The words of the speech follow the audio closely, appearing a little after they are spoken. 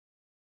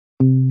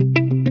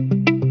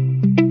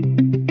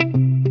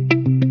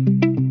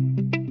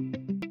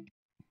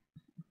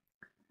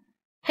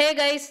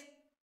guys,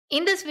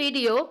 in this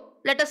video,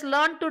 let us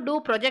learn to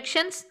do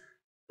projections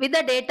with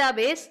the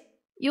database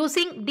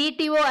using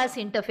DTO as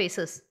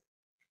interfaces.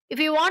 If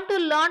you want to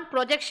learn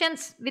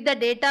projections with the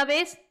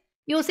database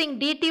using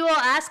DTO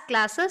as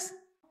classes,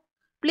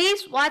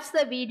 please watch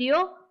the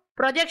video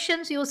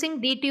projections using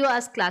DTO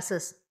as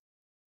classes.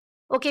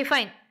 Okay,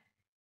 fine.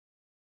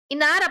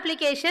 In our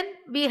application,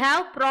 we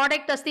have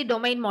product as the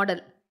domain model.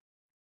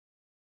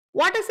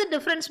 What is the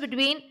difference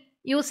between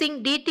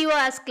using DTO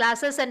as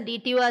classes and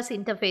DTO as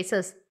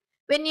interfaces?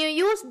 When you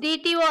use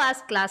DTO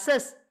as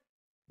classes,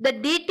 the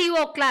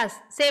DTO class,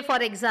 say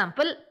for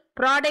example,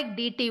 product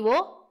DTO,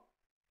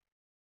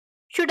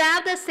 should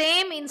have the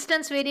same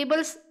instance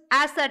variables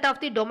as that of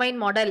the domain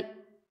model.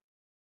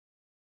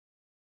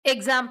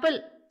 Example,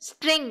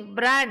 string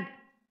brand,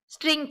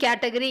 string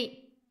category.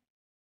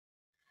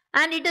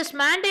 And it is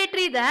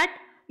mandatory that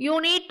you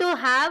need to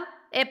have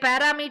a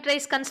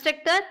parameterized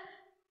constructor,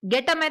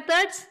 getter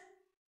methods,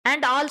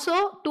 and also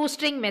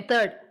toString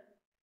method.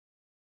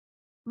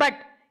 But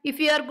if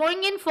you are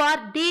going in for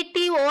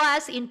DTO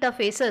as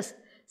interfaces,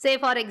 say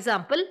for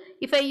example,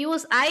 if I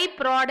use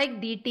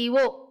iProduct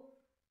DTO,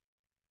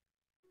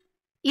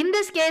 in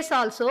this case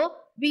also,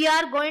 we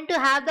are going to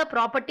have the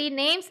property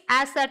names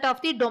as that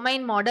of the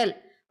domain model.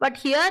 But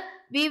here,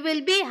 we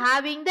will be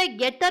having the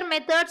getter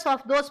methods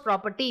of those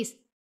properties.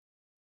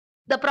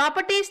 The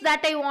properties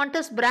that I want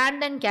is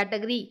brand and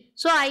category.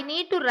 So, I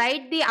need to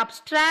write the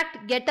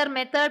abstract getter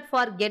method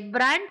for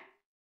getBrand.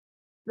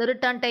 The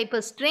return type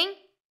is string.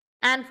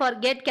 And for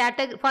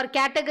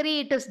category,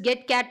 it is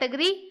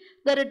getCategory.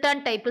 The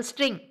return type is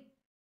string.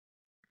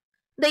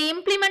 The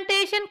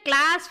implementation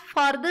class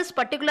for this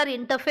particular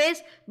interface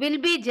will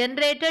be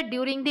generated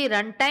during the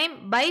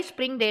runtime by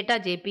Spring Data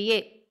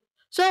JPA.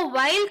 So,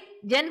 while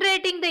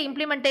generating the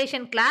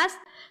implementation class,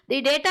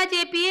 the Data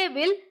JPA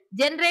will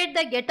generate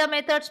the getter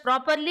methods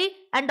properly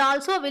and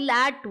also will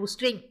add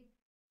toString.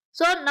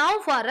 So, now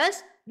for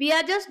us, we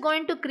are just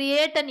going to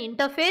create an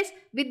interface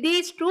with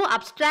these two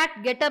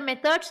abstract getter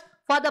methods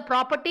for the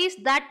properties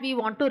that we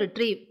want to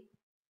retrieve.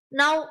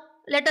 Now,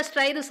 let us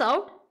try this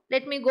out.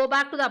 Let me go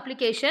back to the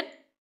application.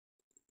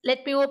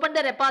 Let me open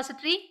the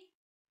repository.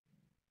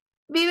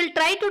 We will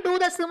try to do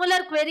the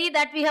similar query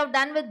that we have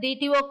done with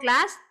DTO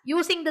class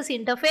using this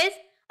interface,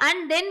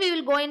 and then we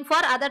will go in for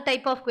other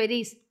type of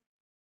queries.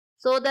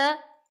 So, the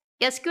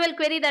SQL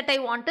query that I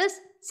want is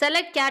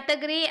select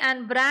category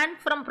and brand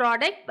from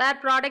product where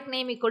product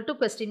name equal to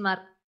question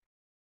mark.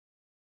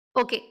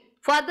 Okay,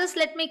 for this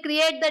let me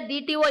create the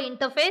DTO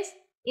interface.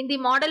 In the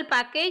model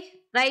package,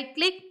 right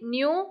click,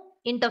 new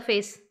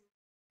interface.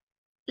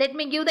 Let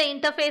me give the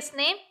interface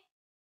name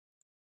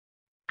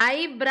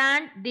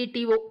iBrand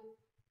DTO.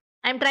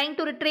 I am trying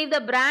to retrieve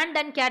the brand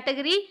and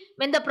category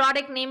when the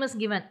product name is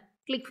given.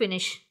 Click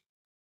finish.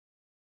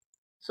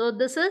 So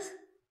this is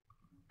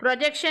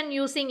projection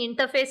using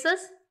interfaces.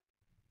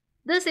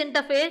 This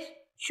interface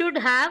should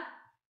have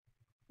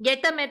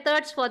getter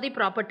methods for the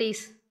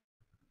properties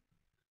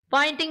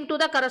pointing to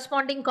the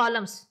corresponding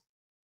columns.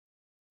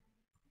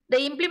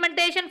 The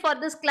implementation for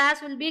this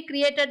class will be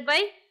created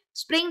by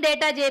Spring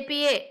Data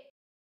JPA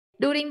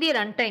during the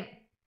runtime.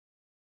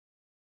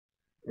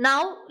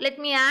 Now let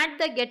me add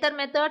the getter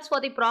methods for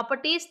the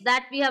properties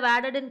that we have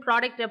added in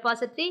product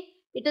repository.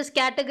 It is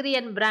category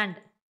and brand.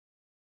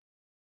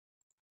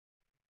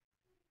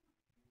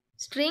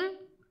 String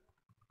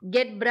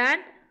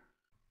getBrand,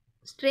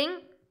 string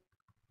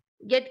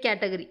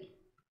getCategory.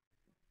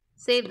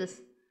 Save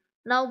this.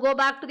 Now go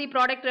back to the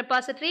product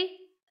repository.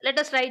 Let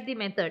us write the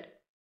method.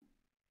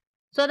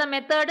 So the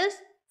method is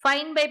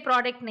find by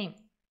product name.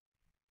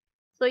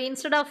 So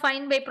instead of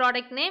find by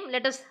product name,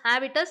 let us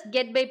have it as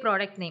get by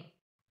product name.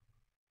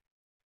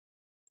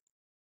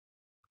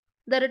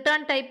 The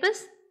return type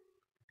is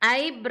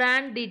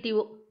iBrand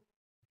DTO.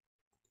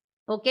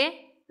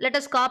 Okay. Let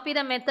us copy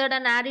the method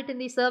and add it in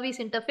the service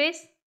interface.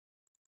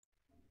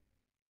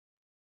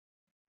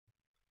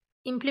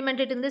 Implement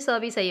it in the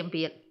service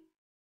IMPL.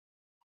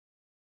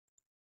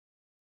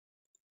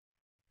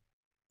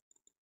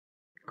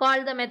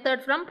 Call the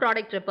method from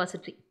product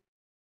repository.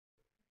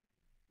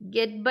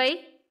 Get by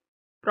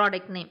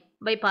product name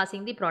by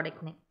passing the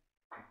product name.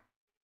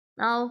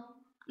 Now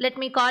let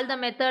me call the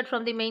method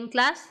from the main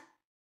class.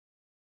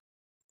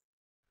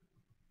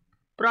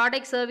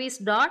 Product service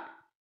dot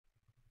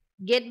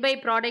get by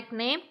product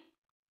name.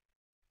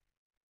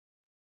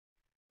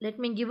 Let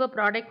me give a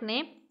product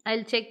name. I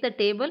will check the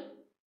table.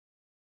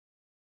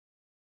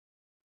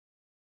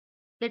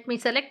 Let me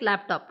select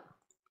laptop.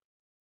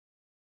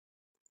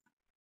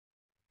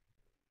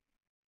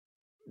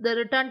 The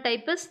return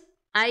type is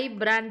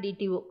iBrand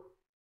DTO.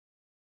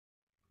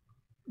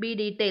 B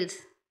details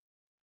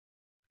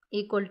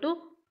equal to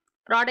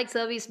product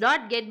service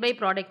dot get by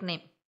product name.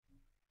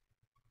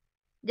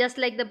 Just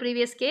like the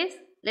previous case,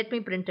 let me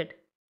print it.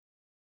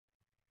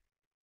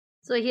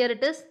 So here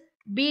it is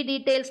B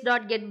details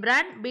dot get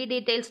brand, B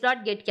details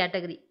dot get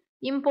category.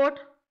 Import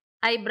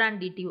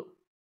iBrand DTO.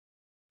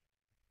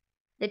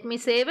 Let me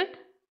save it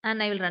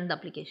and I will run the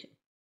application.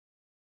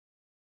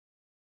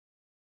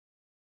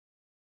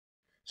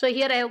 So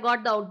here I have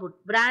got the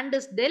output. Brand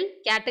is Dell,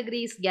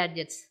 category is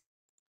gadgets.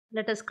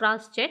 Let us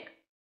cross check.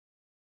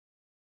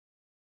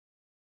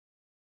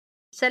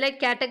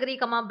 Select category,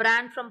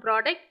 brand from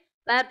product,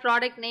 where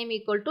product name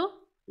equal to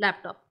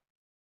laptop.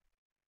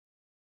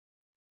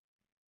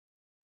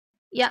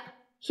 Yeah,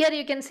 here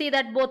you can see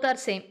that both are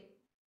same.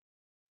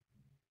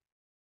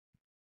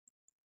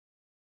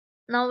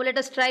 Now let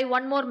us try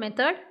one more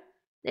method.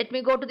 Let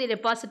me go to the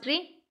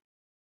repository.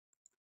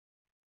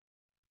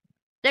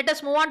 Let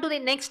us move on to the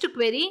next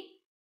query.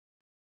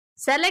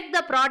 Select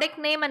the product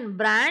name and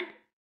brand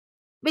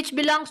which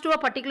belongs to a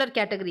particular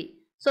category.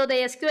 So the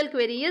SQL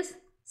query is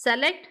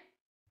select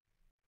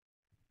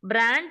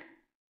brand,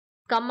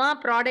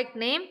 product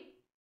name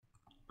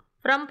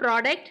from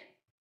product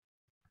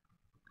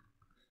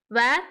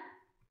where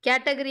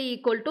category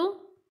equal to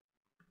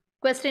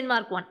question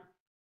mark 1.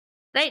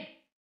 Right?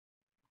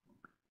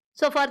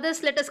 So for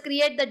this, let us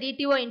create the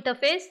DTO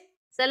interface.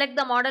 Select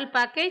the model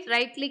package,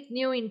 right click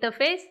new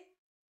interface.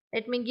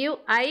 Let me give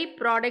I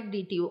product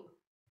DTO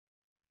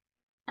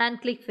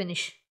and click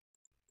finish.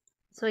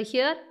 So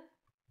here,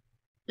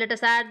 let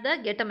us add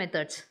the getter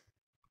methods.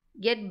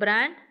 Get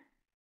brand,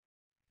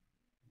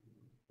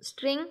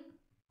 string,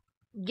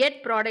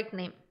 get product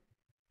name.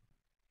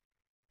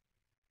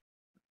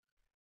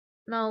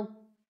 Now,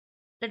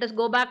 let us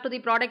go back to the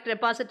product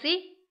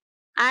repository,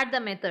 add the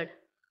method.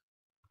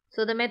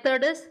 So the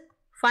method is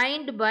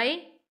find by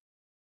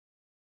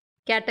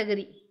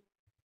category.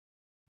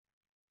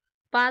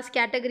 Pass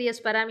category as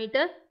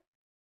parameter.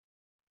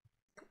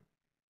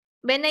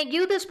 When I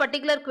give this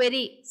particular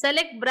query,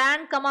 select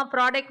brand,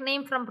 product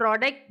name from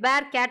product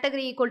where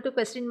category equal to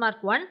question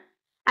mark 1,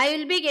 I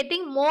will be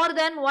getting more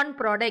than one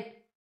product.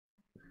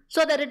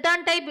 So the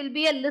return type will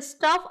be a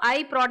list of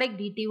I product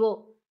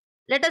DTO.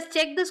 Let us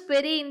check this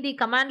query in the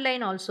command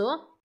line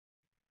also,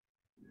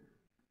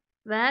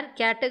 where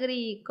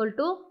category equal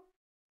to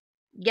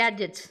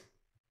gadgets.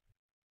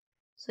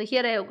 So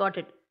here I have got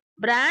it,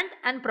 brand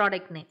and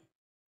product name.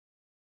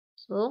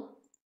 So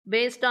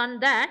based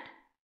on that,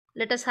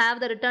 let us have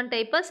the return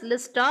type as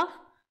list of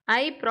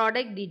I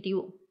product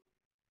DTO.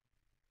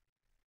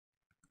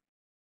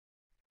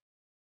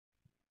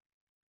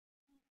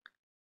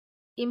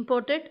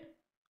 Import it.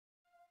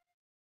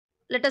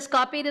 Let us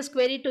copy this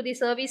query to the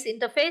service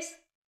interface.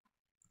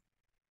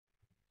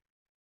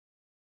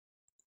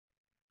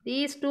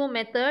 These two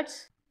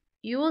methods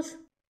use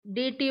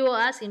DTO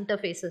as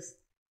interfaces.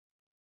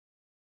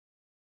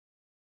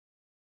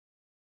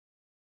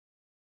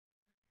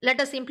 Let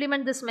us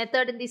implement this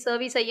method in the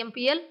service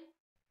IMPL.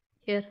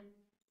 Here.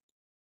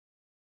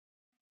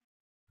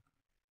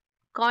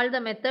 Call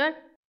the method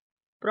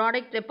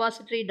product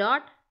repository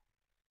dot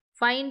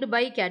find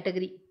by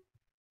category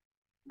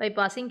by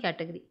passing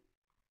category.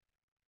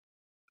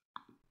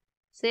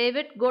 Save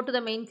it, go to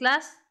the main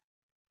class.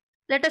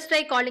 Let us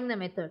try calling the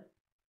method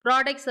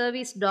product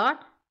service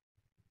dot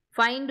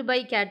find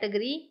by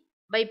category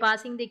by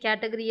passing the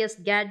category as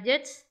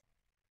gadgets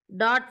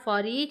dot for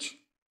each.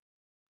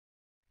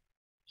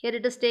 Here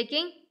it is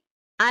taking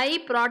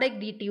I product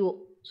DTO.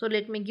 So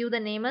let me give the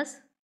name as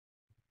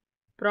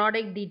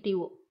product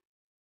DTO.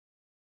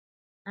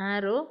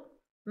 Arrow,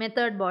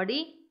 method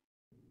body.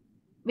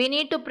 We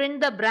need to print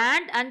the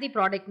brand and the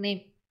product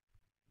name.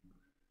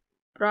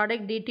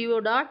 Product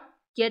DTO dot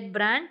get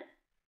brand,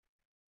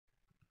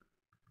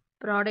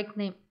 product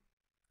name.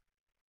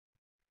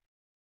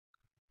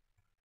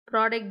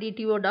 Product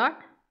DTO dot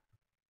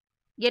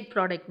get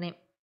product name.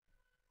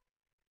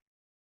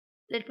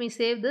 Let me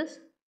save this.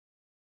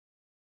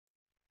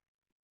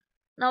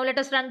 Now let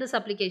us run this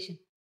application.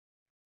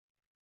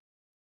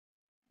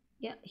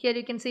 Yeah, here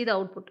you can see the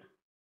output.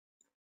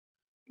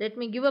 Let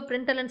me give a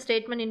println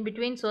statement in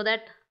between so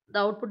that the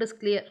output is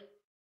clear.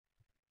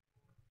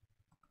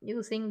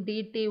 Using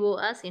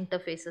DTO as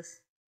interfaces.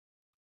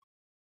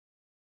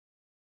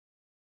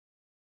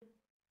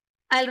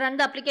 I'll run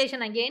the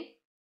application again.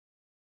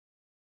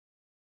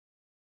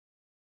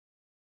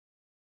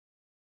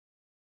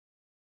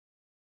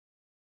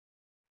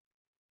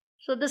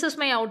 So this is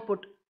my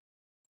output.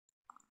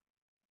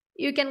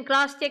 You can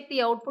cross check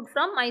the output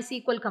from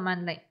MySQL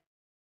command line.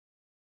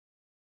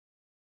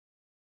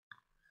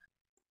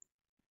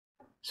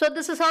 So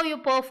this is how you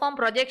perform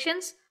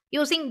projections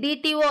using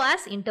DTO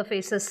as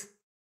interfaces.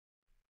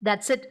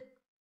 That's it.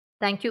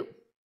 Thank you.